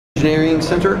Engineering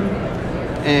Center,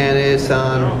 and it's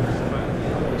on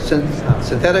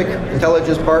synthetic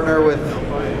intelligence partner with,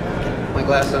 my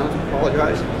glass on,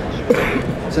 apologize.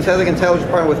 Synthetic intelligence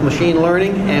partner with machine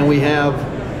learning, and we have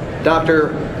Dr.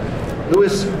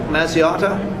 Luis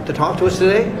Mazziotta to talk to us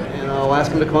today, and I'll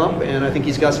ask him to come up, and I think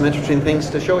he's got some interesting things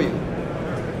to show you.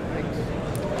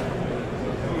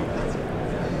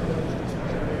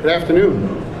 Good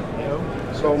afternoon.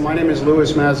 So my name is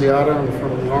Luis Mazziotta. I'm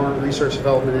from the Armored Research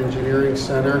Development Engineering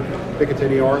Center,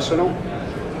 Picatinny Arsenal.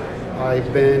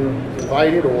 I've been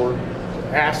invited or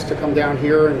asked to come down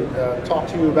here and talk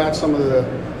to you about some of the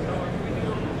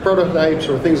prototypes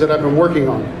or things that I've been working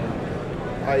on.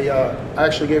 I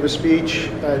actually gave a speech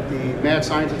at the Mad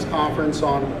Scientists Conference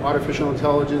on artificial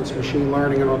intelligence, machine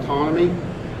learning, and autonomy.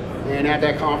 And at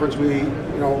that conference, we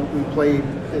played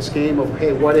this game of,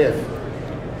 hey, what if?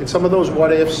 And some of those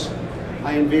what ifs,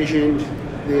 I envisioned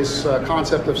this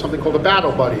concept of something called a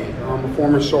battle buddy. I'm a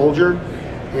former soldier,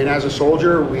 and as a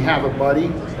soldier, we have a buddy,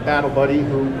 a battle buddy,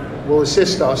 who will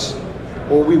assist us,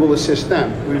 or we will assist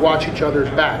them. We watch each other's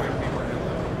back.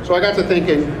 So I got to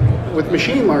thinking, with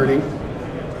machine learning,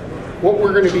 what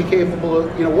we're going to be capable of,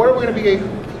 what are we going to be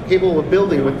capable of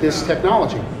building with this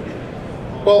technology?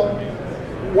 Well,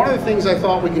 one of the things I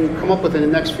thought we can come up with in the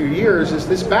next few years is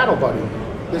this battle buddy,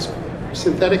 this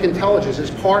synthetic intelligence,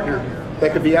 this partner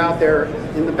that could be out there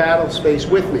in the battle space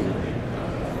with me.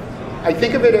 I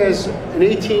think of it as an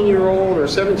 18-year-old or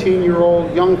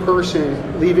 17-year-old young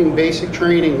person leaving basic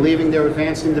training, leaving their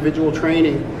advanced individual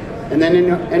training, and then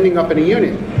ending up in a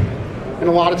unit. And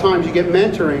a lot of times you get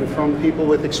mentoring from people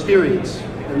with experience,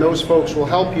 and those folks will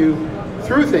help you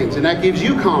through things, and that gives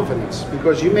you confidence,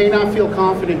 because you may not feel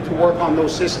confident to work on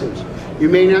those systems. You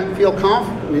may not feel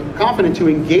confident to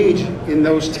engage in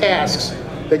those tasks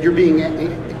that you're being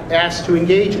asked to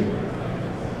engage in.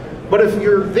 But if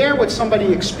you're there with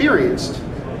somebody experienced,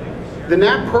 then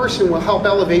that person will help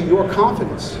elevate your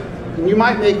confidence. And you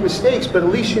might make mistakes, but at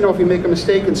least if you make a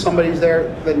mistake and somebody's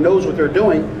there that knows what they're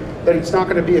doing, that it's not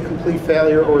going to be a complete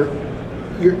failure, or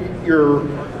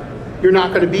you're not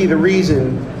going to be the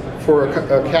reason for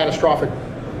a catastrophic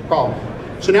problem.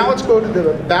 So now let's go to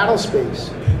the battle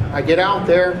space. I get out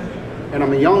there, and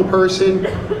I'm a young person,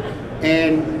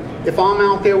 and if I'm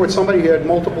out there with somebody who had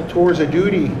multiple tours of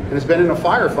duty and has been in a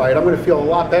firefight, I'm going to feel a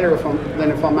lot better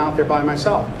than if I'm out there by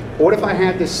myself. But what if I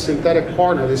had this synthetic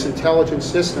partner, this intelligence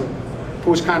system, who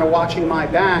was kind of watching my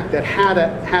back, that had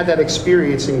that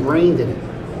experience ingrained in it?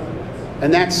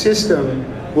 And that system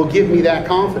will give me that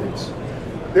confidence.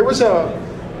 There was a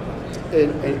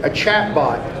chat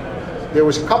bot. There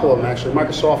was a couple of them, actually.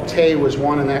 Microsoft Tay was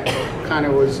one, and that kind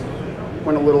of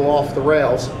went a little off the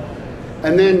rails.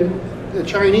 And then the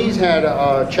Chinese had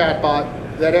a chat bot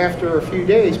that after a few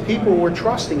days, people were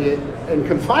trusting it and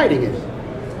confiding in it.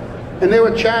 And they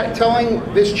were telling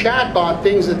this chat bot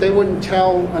things that they wouldn't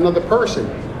tell another person.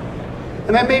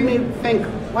 And that made me think,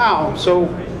 wow, so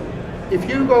if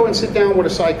you go and sit down with a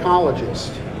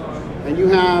psychologist and you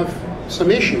have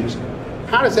some issues,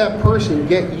 how does that person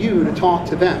get you to talk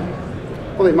to them?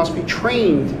 Well, they must be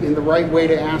trained in the right way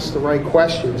to ask the right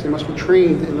questions. They must be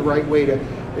trained in the right way to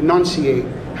enunciate,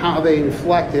 how they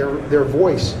inflect their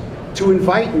voice, to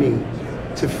invite me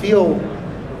to feel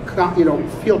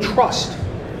trust,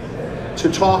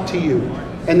 to talk to you,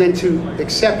 and then to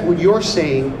accept what you're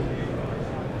saying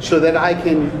so that I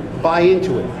can buy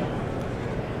into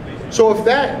it. So if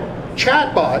that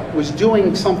chatbot was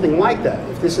doing something like that,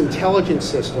 if this intelligence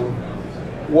system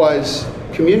was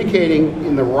communicating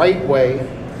in the right way,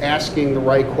 asking the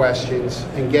right questions,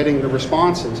 and getting the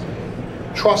responses,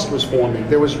 trust was forming.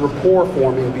 There was rapport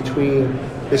forming between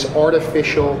this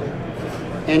artificial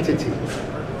entity.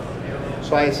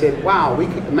 So I said, wow,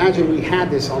 imagine we had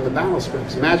this on the battle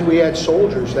space. Imagine we had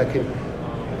soldiers that could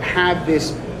have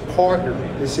this partner,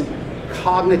 this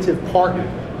cognitive partner.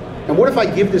 And what if I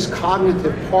give this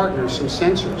cognitive partner some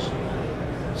sensors?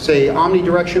 Say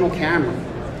omnidirectional camera,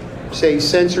 say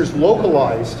sensors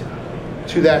localized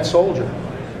to that soldier.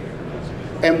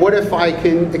 And what if I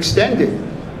can extend it,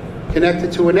 connect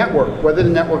it to a network, whether the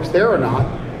network's there or not,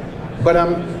 but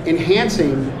I'm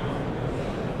enhancing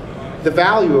the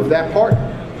value of that partner.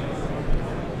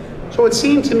 So it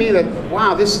seemed to me that,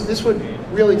 wow, this would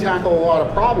really tackle a lot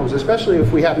of problems, especially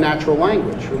if we have natural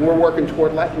language, and we're working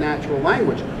toward natural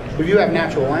language. If you have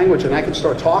natural language and I can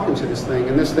start talking to this thing,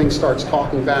 and this thing starts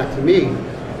talking back to me,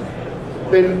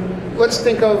 then let's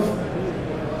think of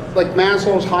like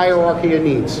Maslow's hierarchy of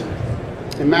needs.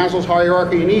 In Maslow's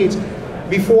hierarchy of needs,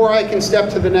 before I can step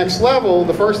to the next level,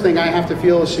 the first thing I have to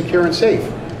feel is secure and safe.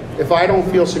 If I don't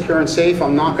feel secure and safe,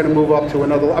 I'm not going to move up to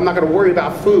another. I'm not going to worry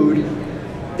about food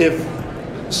if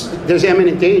there's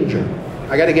imminent danger.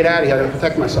 I got to get out of here. I got to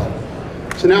protect myself.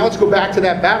 So now let's go back to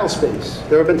that battle space.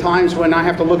 There have been times when I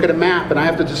have to look at a map and I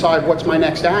have to decide what's my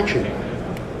next action.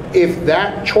 If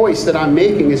that choice that I'm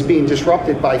making is being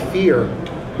disrupted by fear,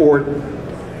 or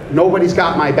nobody's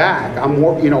got my back, I'm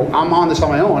on this on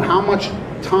my own, how much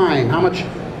time, how much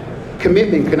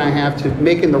commitment can I have to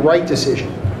making the right decision?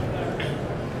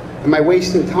 Am I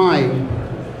wasting time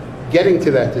getting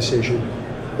to that decision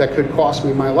that could cost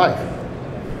me my life?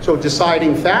 So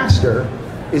deciding faster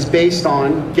is based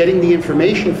on getting the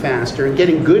information faster and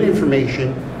getting good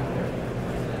information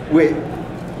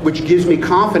which gives me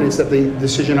confidence that the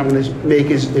decision I'm going to make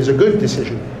is a good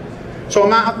decision. So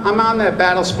I'm on that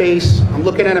battle space, I'm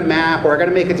looking at a map, or I got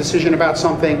to make a decision about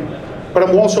something, but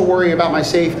I'm also worrying about my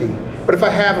safety. But if I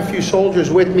have a few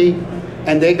soldiers with me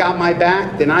and they got my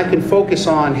back, then I can focus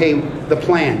on, hey, the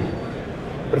plan.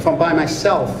 But if I'm by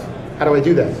myself, how do I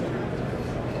do that?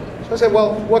 So I said,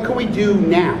 well, what can we do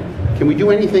now? Can we do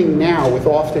anything now with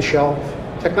off-the-shelf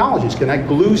technologies? Can I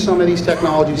glue some of these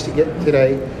technologies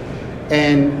today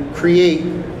and create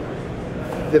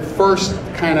the first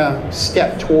kind of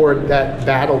step toward that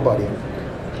battle buddy?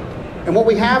 And what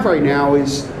we have right now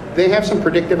is they have some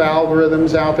predictive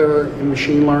algorithms out there in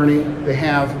machine learning. They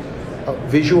have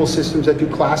visual systems that do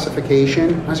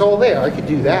classification. I said, oh, there, I could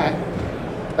do that.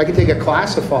 I could take a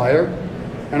classifier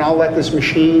and I'll let this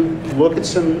machine look at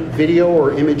some video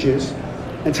or images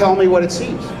and tell me what it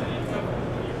sees.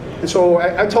 And so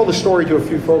I told the story to a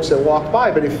few folks that walked by,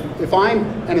 but if I'm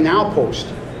at an outpost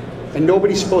and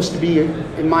nobody's supposed to be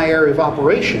in my area of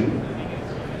operation,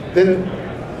 then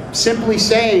simply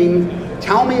saying,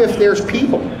 tell me if there's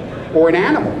people or an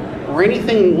animal or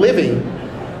anything living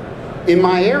in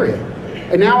my area.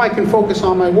 And now I can focus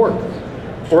on my work,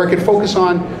 or I can focus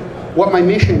on what my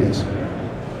mission is.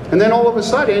 And then all of a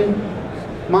sudden,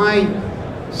 my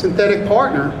synthetic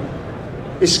partner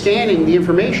is scanning the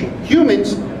information.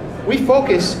 Humans, we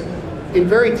focus in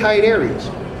very tight areas.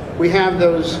 We have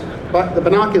the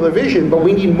binocular vision, but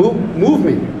we need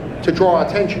movement to draw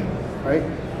attention, right?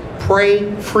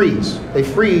 Prey freeze. They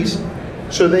freeze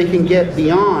so they can get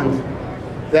beyond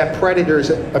that predator's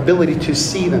ability to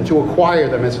see them, to acquire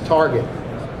them as a target.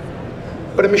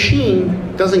 But a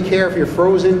machine doesn't care if you're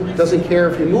frozen, doesn't care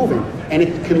if you're moving, and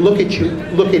it can look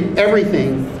at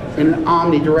everything in an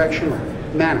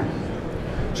omnidirectional manner.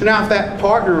 So now if that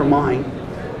partner of mine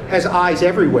has eyes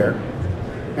everywhere,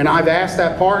 and I've asked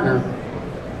that partner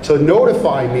to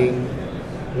notify me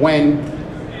when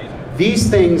these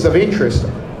things of interest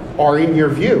are in your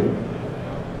view,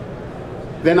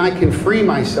 then I can free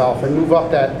myself and move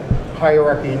up that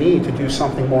hierarchy of need to do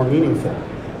something more meaningful.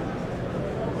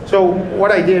 So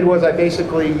what I did was I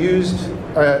basically used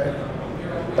a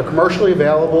commercially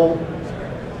available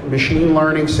machine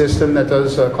learning system that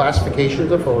does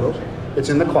classifications of photos. It's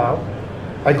in the cloud.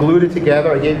 I glued it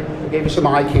together. I gave you some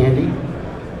eye candy.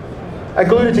 I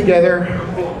glued it together.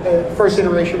 First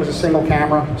iteration was a single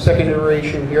camera. Second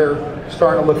iteration here,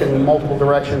 starting to look in multiple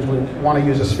directions. We want to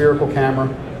use a spherical camera.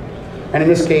 And in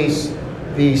this case,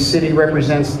 the city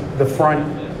represents the front,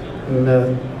 and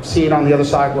the scene on the other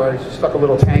side where I stuck a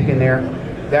little tank in there,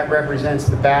 that represents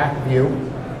the back view.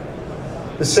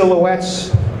 The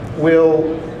silhouettes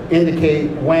will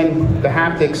indicate when the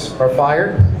haptics are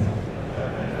fired.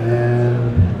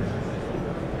 And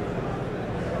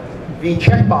the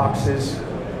checkboxes,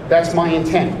 that's my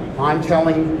intent. I'm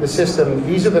telling the system,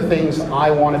 these are the things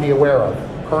I want to be aware of.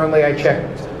 Currently I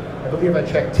believe I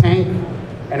checked tank,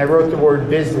 and I wrote the word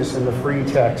business in the free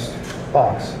text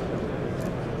box.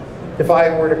 If I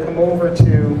were to come over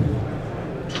to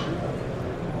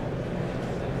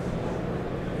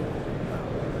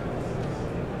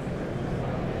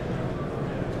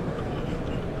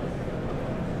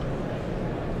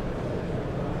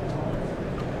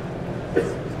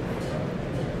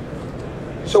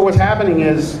so what's happening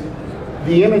is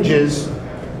the images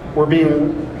were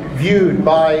being viewed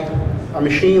by a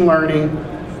machine learning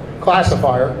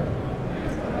classifier,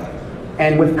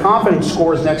 and with confidence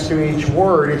scores next to each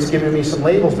word, it's giving me some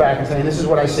labels back and saying, this is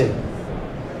what I see.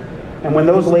 And when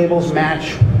those labels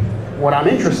match what I'm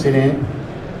interested in,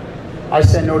 I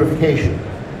send notification.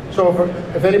 So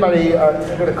if anybody,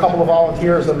 I've got a couple of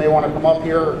volunteers that may want to come up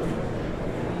here.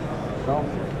 No?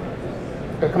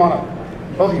 Okay, come on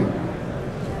up, both of you.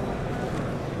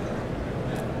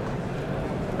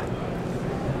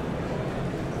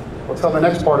 We'll tell the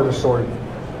next part of the story.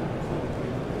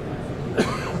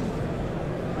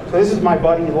 So this is my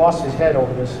buddy. He lost his head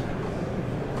over this.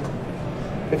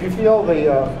 If you feel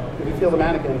the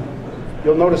mannequin,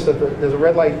 you'll notice that there's a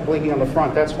red light blinking on the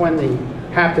front. That's when the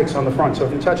haptics on the front. So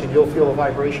if you touch it, you'll feel a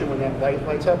vibration when that light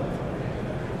lights up.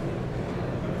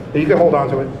 You can hold on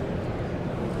to it.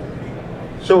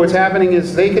 So what's happening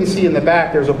is they can see in the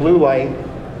back there's a blue light,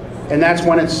 and that's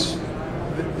when it's,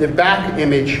 the back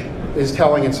image is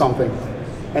telling it something.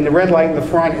 And the red light in the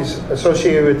front is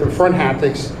associated with the front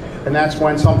haptics, and that's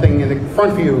when something in the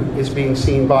front view is being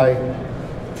seen by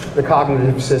the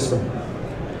cognitive system.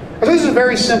 And so this is a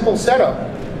very simple setup,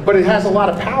 but it has a lot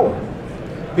of power.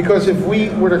 Because if we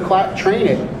were to train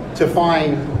it to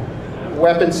find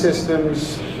weapon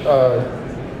systems,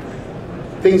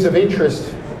 things of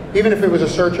interest, even if it was a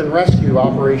search and rescue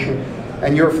operation,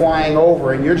 and you're flying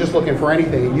over and you're just looking for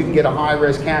anything, and you can get a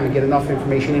high-res cam and get enough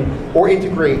information in, or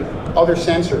integrate other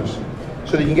sensors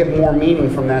so that you get more meaning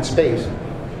from that space.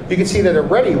 You can see that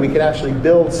already we could actually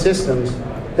build systems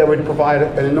that would provide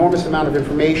an enormous amount of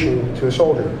information to a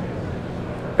soldier.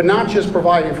 But not just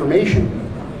provide information.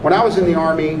 When I was in the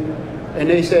Army, and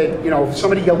they said, you know, if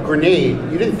somebody yelled grenade,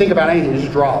 you didn't think about anything, you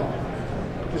just drop.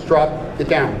 Just drop it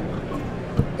down.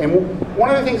 And one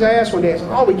of the things I asked one day, I said,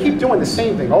 oh, we keep doing the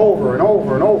same thing over and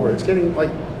over and over. It's getting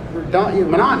like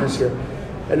monotonous here.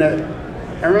 And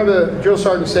I remember the drill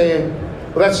sergeant saying,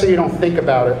 well, that's so you don't think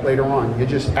about it later on. You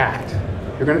just act.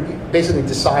 You're going to basically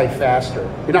decide faster.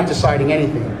 You're not deciding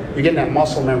anything. You're getting that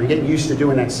muscle memory. You're getting used to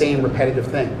doing that same repetitive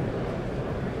thing.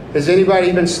 Has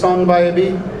anybody been stung by a bee?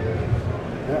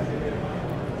 Yeah.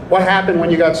 What happened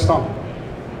when you got stung?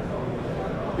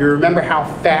 You remember how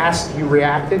fast you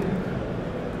reacted?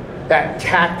 That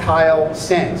tactile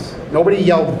sense. Nobody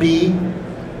yelled bee.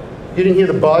 You didn't hear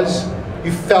the buzz.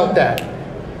 You felt that,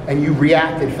 and you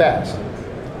reacted fast.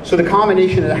 So the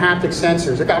combination of the haptic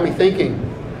sensors, it got me thinking.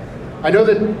 I know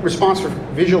that response for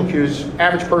visual cues,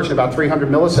 average person about 300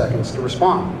 milliseconds to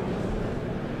respond.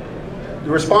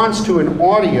 The response to an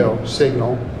audio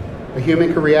signal, a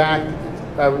human can react,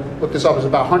 I looked this up, is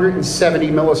about 170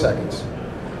 milliseconds.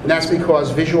 And that's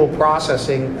because visual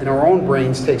processing in our own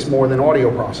brains takes more than audio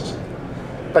processing.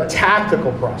 But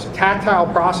tactile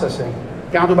processing,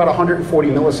 down to about 140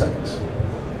 milliseconds.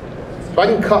 So I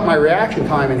can cut my reaction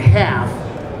time in half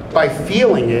by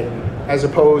feeling it as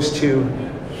opposed to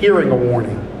hearing a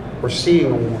warning or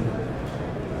seeing a warning.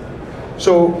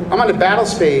 So I'm on the battle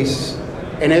space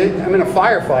and I'm in a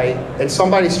firefight and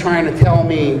somebody's trying to tell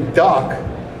me duck.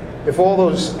 If all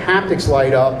those haptics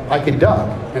light up, I could duck.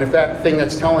 And if that thing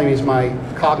that's telling me is my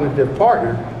cognitive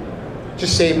partner,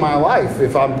 just saved my life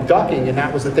if I'm ducking and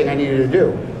that was the thing I needed to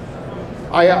do.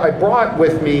 I brought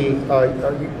with me,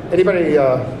 anybody,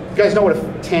 you guys know what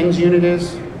a TENS unit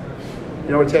is? You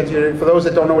know what a TENS unit is? For those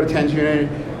that don't know what a TENS unit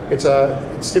is,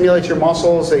 it stimulates your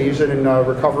muscles. They use it in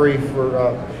recovery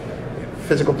for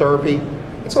physical therapy.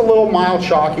 It's a little mild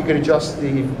shock. You can adjust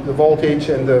the voltage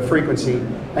and the frequency,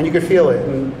 and you can feel it.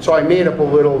 And so I made up a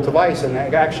little device, and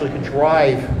it actually can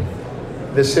drive,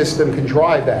 the system can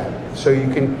drive that. So you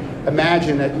can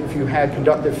imagine that if you had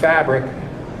conductive fabric,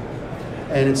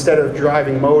 and instead of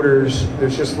driving motors,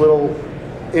 there's just little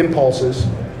impulses.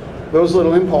 Those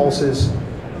little impulses,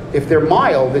 if they're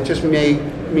mild, it just may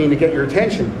mean to get your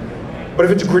attention. But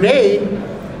if it's a grenade,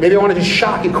 maybe I want to just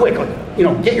shock you quick, like, you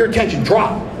know, get your attention,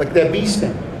 drop, like that bee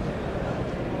sting.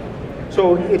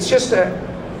 So it's just a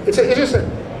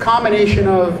combination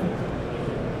of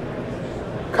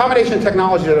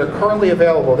technology that are currently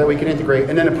available that we can integrate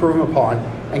and then improve upon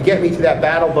and get me to that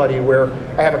battle buddy where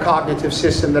I have a cognitive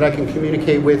system that I can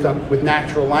communicate with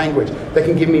natural language, that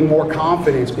can give me more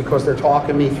confidence because they're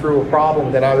talking me through a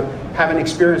problem that I haven't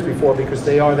experienced before because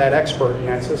they are that expert in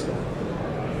that system.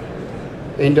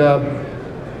 And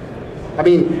I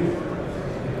mean,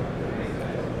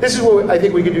 this is what I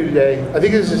think we could do today. I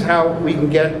think this is how we can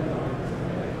get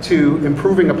to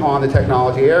improving upon the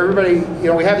technology. Everybody, you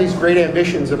know, we have these great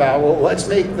ambitions about, well, let's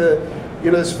make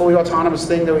this fully autonomous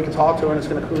thing that we can talk to and it's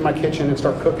going to clean my kitchen and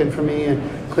start cooking for me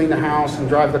and clean the house and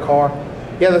drive the car.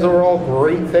 Yeah, those are all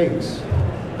great things.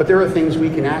 But there are things we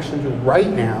can actually do right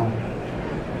now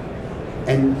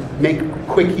and make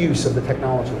quick use of the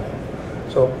technology.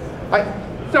 So,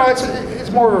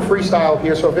 it's more of a freestyle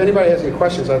here. So if anybody has any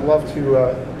questions, I'd love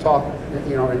to talk,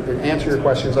 and answer your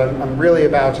questions. I'm really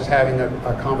about just having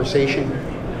a conversation.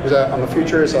 Because I'm a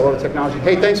futurist. I love technology.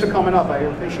 Hey, thanks for coming up. I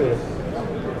appreciate it.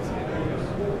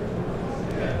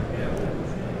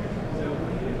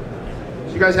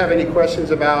 Do you guys have any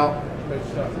questions about?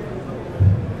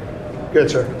 Good,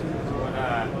 sir.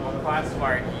 What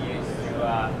classifier do you use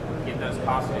to get those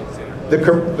costumes in?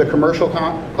 The commercial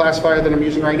classifier that I'm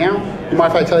using right now. You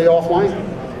mind if I tell you offline?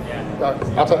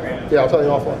 Yeah. I'll tell you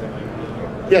offline.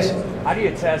 Yes. How do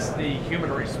you test the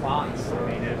human response? I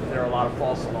mean, if there are a lot of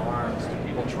false alarms, do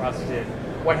people trust it?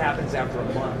 What happens after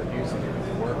a month of using it? Does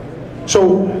it work?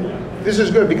 So this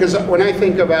is good because when I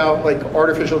think about like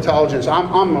artificial intelligence,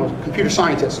 I'm a computer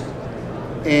scientist,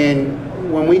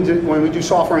 and when we do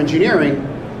software engineering,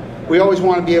 we always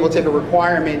want to be able to take a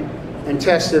requirement and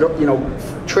test it, you know,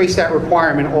 trace that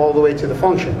requirement all the way to the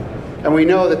function. And we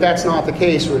know that that's not the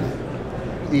case with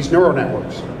these neural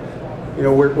networks. You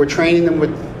know, we're training them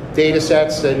with data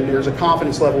sets, and there's a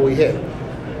confidence level we hit.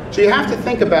 So you have to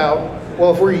think about,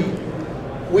 well, if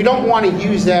we don't want to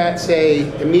use that, say,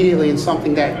 immediately in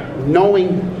something that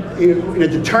knowing, in a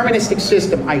deterministic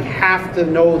system, I have to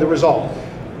know the result.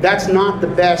 That's not the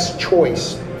best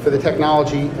choice for the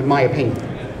technology, in my opinion.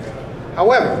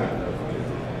 However,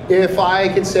 if I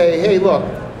could say, hey, look,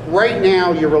 right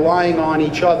now you're relying on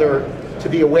each other to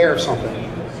be aware of something.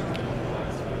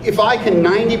 If I can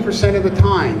 90% of the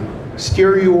time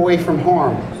steer you away from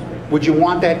harm, would you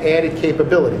want that added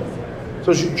capability?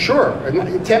 So sure,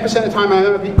 10% of the time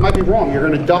I might be wrong. You're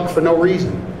going to duck for no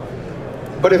reason.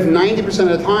 But if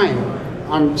 90% of the time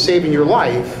I'm saving your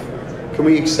life, can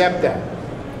we accept that?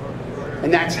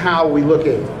 And that's how we look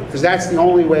at it. Because that's the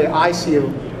only way I see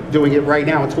of doing it right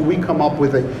now until we come up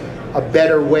with a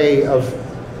better way of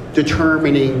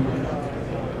determining,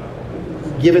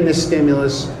 given this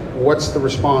stimulus, what's the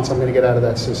response I'm going to get out of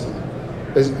that system.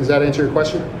 Does that answer your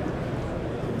question?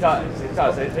 It does. It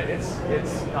does.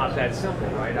 It's not that simple,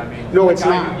 right? I mean, no, the it's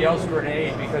guy not. who yells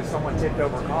grenade because someone tipped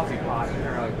over a coffee pot,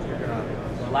 you're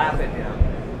gonna laugh at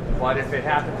him. But if it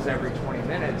happens every 20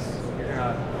 minutes, you're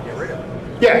gonna get rid of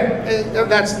it. Yeah,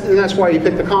 and that's why you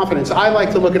pick the confidence. I like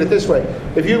to look at it this way.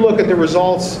 If you look at the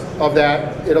results of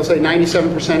that, it'll say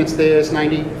 97% it's this,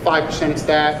 95% it's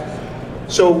that.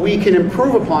 So we can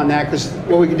improve upon that, because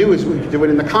what we can do is we can do it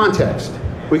in the context.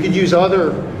 We could use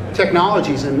other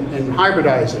technologies and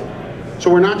hybridize it. So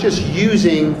we're not just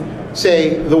using,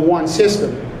 say, the one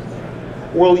system.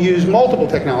 We'll use multiple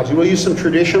technologies. We'll use some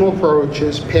traditional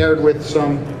approaches paired with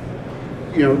some,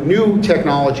 new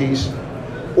technologies,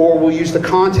 or we'll use the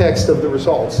context of the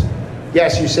results.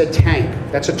 Yes, you said tank,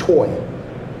 that's a toy.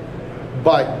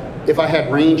 But if I had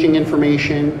ranging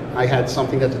information, I had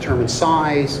something that determined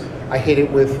size, I hit it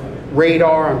with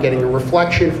radar, I'm getting a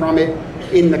reflection from it.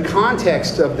 In the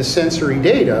context of the sensory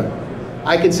data,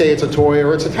 I can say it's a toy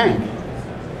or it's a tank.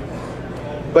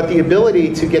 But the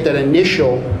ability to get that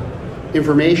initial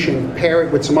information, pair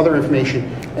it with some other information,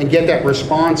 and get that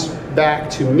response back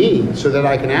to me so that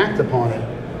I can act upon it,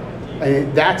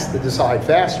 and that's the decide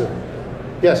faster.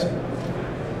 Yes?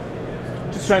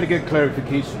 Just trying to get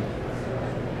clarification.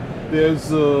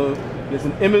 There's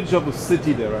an image of a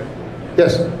city there, right?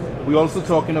 Yes. We're also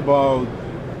talking about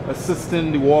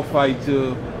assisting the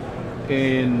warfighter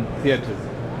in theater,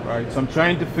 right? So I'm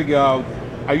trying to figure out,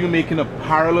 are you making a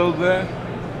parallel there?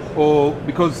 Or,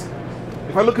 because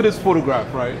if I look at this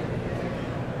photograph, right,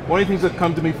 one of the things that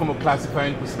come to me from a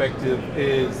classifying perspective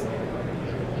is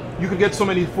you could get so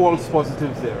many false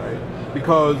positives there, right?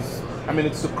 Because, I mean,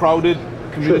 it's a crowded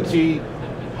community. Sure.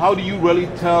 How do you really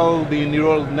tell the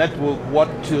neural network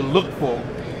what to look for?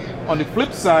 On the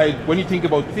flip side, when you think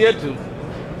about theater,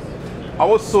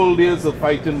 our soldiers are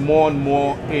fighting more and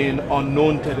more in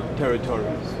unknown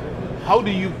territories. How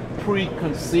do you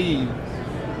preconceive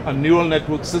a neural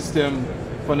network system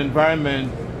for an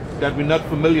environment that we're not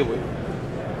familiar with?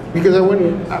 Because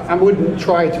I wouldn't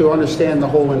try to understand the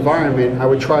whole environment. I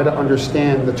would try to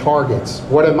understand the targets.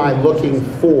 What am I looking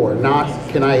for? Not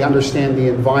can I understand the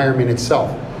environment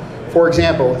itself. For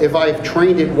example, if I've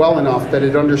trained it well enough that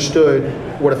it understood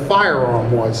what a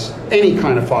firearm was, any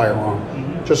kind of firearm,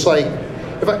 just like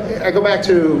if I go back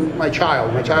to my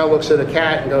child looks at a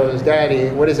cat and goes,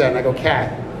 "Daddy, what is that?" And I go,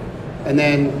 "Cat." And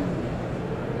then,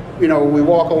 we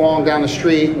walk along down the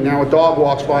street, and now a dog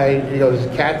walks by, and he goes,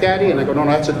 "Cat, Daddy?" And I go, "No,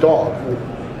 that's a dog." And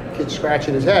the kid's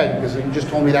scratching his head because he just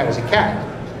told me that was a cat.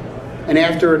 And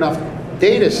after enough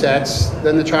data sets,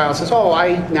 then the child says, "Oh,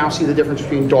 I now see the difference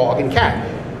between dog and cat."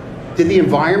 Did the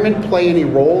environment play any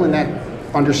role in that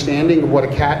understanding of what a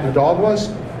cat and a dog was?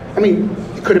 I mean,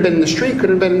 it could have been in the street, could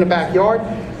have been in the backyard.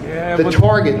 Yeah, the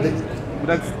target.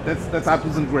 That's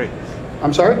apples and grapes.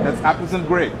 I'm sorry? That's apples and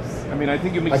grapes. I mean, I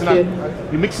think you're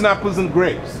mixing apples and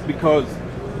grapes, because,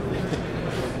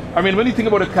 I mean, when you think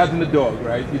about a cat and a dog,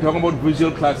 right, you're talking about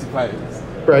visual classifiers,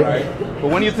 right?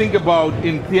 But when you think about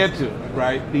in theater,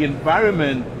 right, the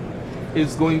environment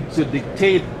is going to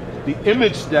dictate the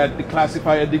image that the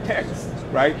classifier detects,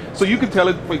 right? So you can tell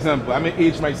it, for example, I may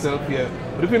age myself here,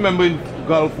 but if you remember in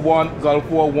Gulf War I,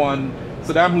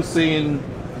 Saddam Hussein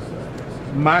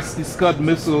massed the Scud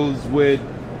missiles with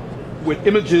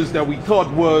images that we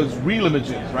thought was real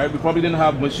images, right? We probably didn't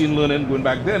have machine learning going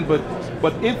back then, but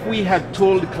if we had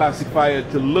told the classifier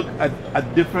to look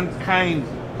at different kinds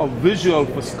of visual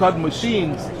for SCUD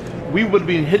machines, we would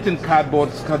be hitting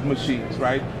cardboard SCUD machines,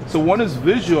 right? So one is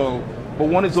visual, but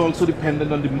one is also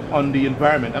dependent on the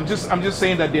environment. I'm just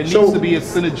saying that there needs to be a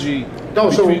synergy. No,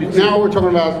 so between the two. now we're talking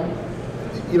about,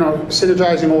 you know,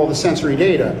 synergizing all the sensory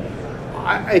data.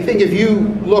 I think if you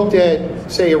looked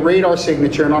at, say, a radar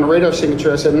signature, and on a radar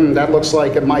signature I said, that looks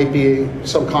like it might be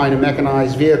some kind of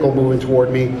mechanized vehicle moving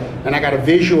toward me, and I got a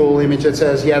visual image that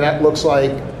says, yeah, that looks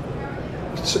like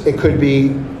it could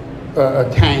be a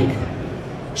tank.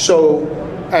 So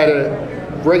at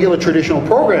a regular traditional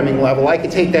programming level, I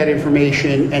could take that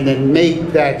information and then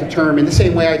make that determine the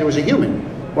same way I do as a human.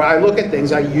 When I look at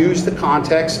things, I use the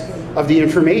context of the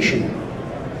information.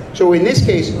 So in this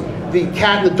case, the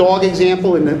cat and the dog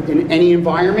example in any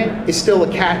environment is still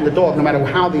a cat and the dog, no matter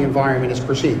how the environment is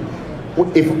perceived.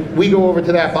 If we go over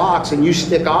to that box and you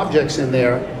stick objects in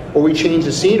there, or we change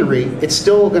the scenery, it's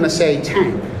still going to say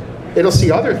tank. It'll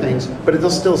see other things, but it'll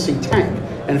still see tank.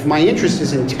 And if my interest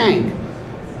is in tank,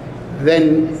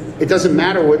 then it doesn't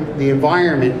matter what the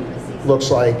environment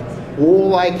looks like.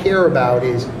 All I care about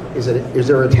is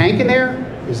there a tank in there?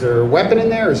 Is there a weapon in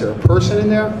there? Is there a person in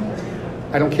there?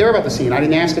 I don't care about the scene. I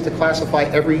didn't ask it to classify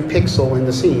every pixel in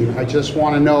the scene. I just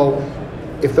want to know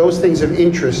if those things of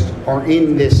interest are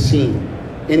in this scene,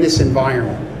 in this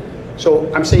environment.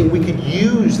 So I'm saying we could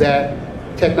use that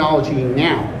technology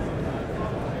now.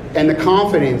 And the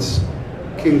confidence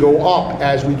can go up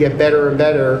as we get better and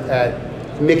better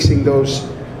at mixing those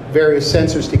various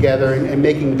sensors together and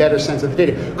making better sense of the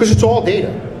data. Because it's all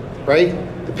data, right?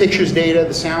 The picture's data,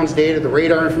 the sound's data, the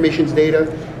radar information's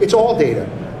data. It's all data.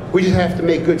 We just have to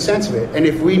make good sense of it. And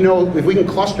if we can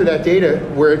cluster that data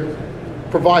where it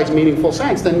provides meaningful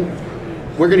sense, then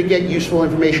we're going to get useful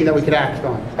information that we could act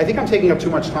on. I think I'm taking up too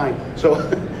much time. So,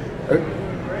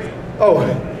 oh,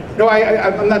 no,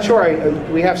 I'm not sure.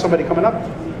 Do we have somebody coming up?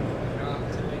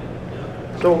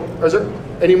 So, is there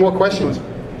any more questions?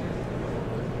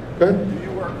 Go ahead. Do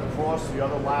you work across the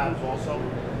other labs also?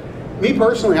 Me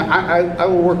personally, I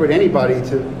will work with anybody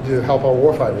to help our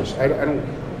warfighters.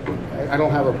 I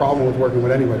don't have a problem with working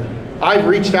with anybody. I've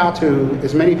reached out to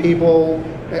as many people.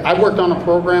 I worked on a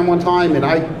program one time, and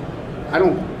I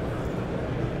don't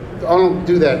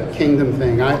do that kingdom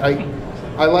thing.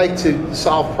 I like to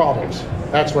solve problems.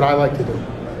 That's what I like to do.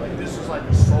 Like this is like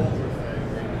a soldier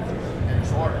thing, and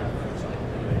it's hard.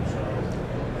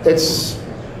 That's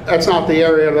not the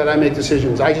area that I make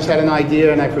decisions. I just had an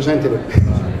idea and I presented it.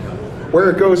 Where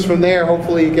it goes from there,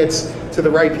 hopefully it gets to the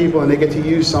right people and they get to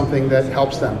use something that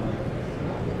helps them.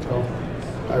 So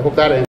I hope that answers.